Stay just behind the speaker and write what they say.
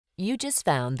You just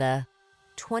found the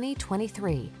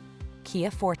 2023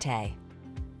 Kia Forte.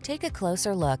 Take a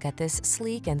closer look at this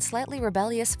sleek and slightly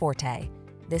rebellious Forte.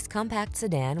 This compact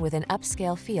sedan with an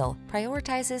upscale feel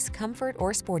prioritizes comfort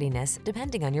or sportiness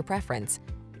depending on your preference.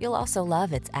 You'll also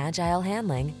love its agile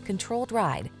handling, controlled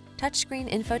ride,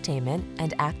 touchscreen infotainment,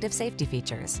 and active safety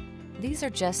features. These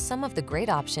are just some of the great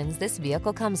options this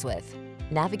vehicle comes with: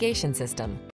 navigation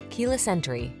system, keyless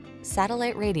entry,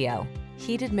 satellite radio,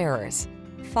 heated mirrors,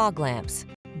 fog lamps,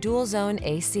 dual zone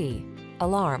AC,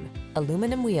 alarm,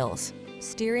 aluminum wheels,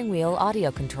 steering wheel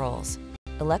audio controls,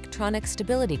 electronic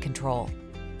stability control.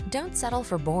 Don't settle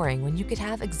for boring when you could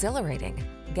have exhilarating.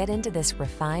 Get into this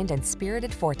refined and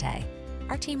spirited Forte.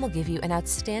 Our team will give you an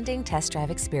outstanding test drive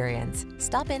experience.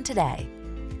 Stop in today.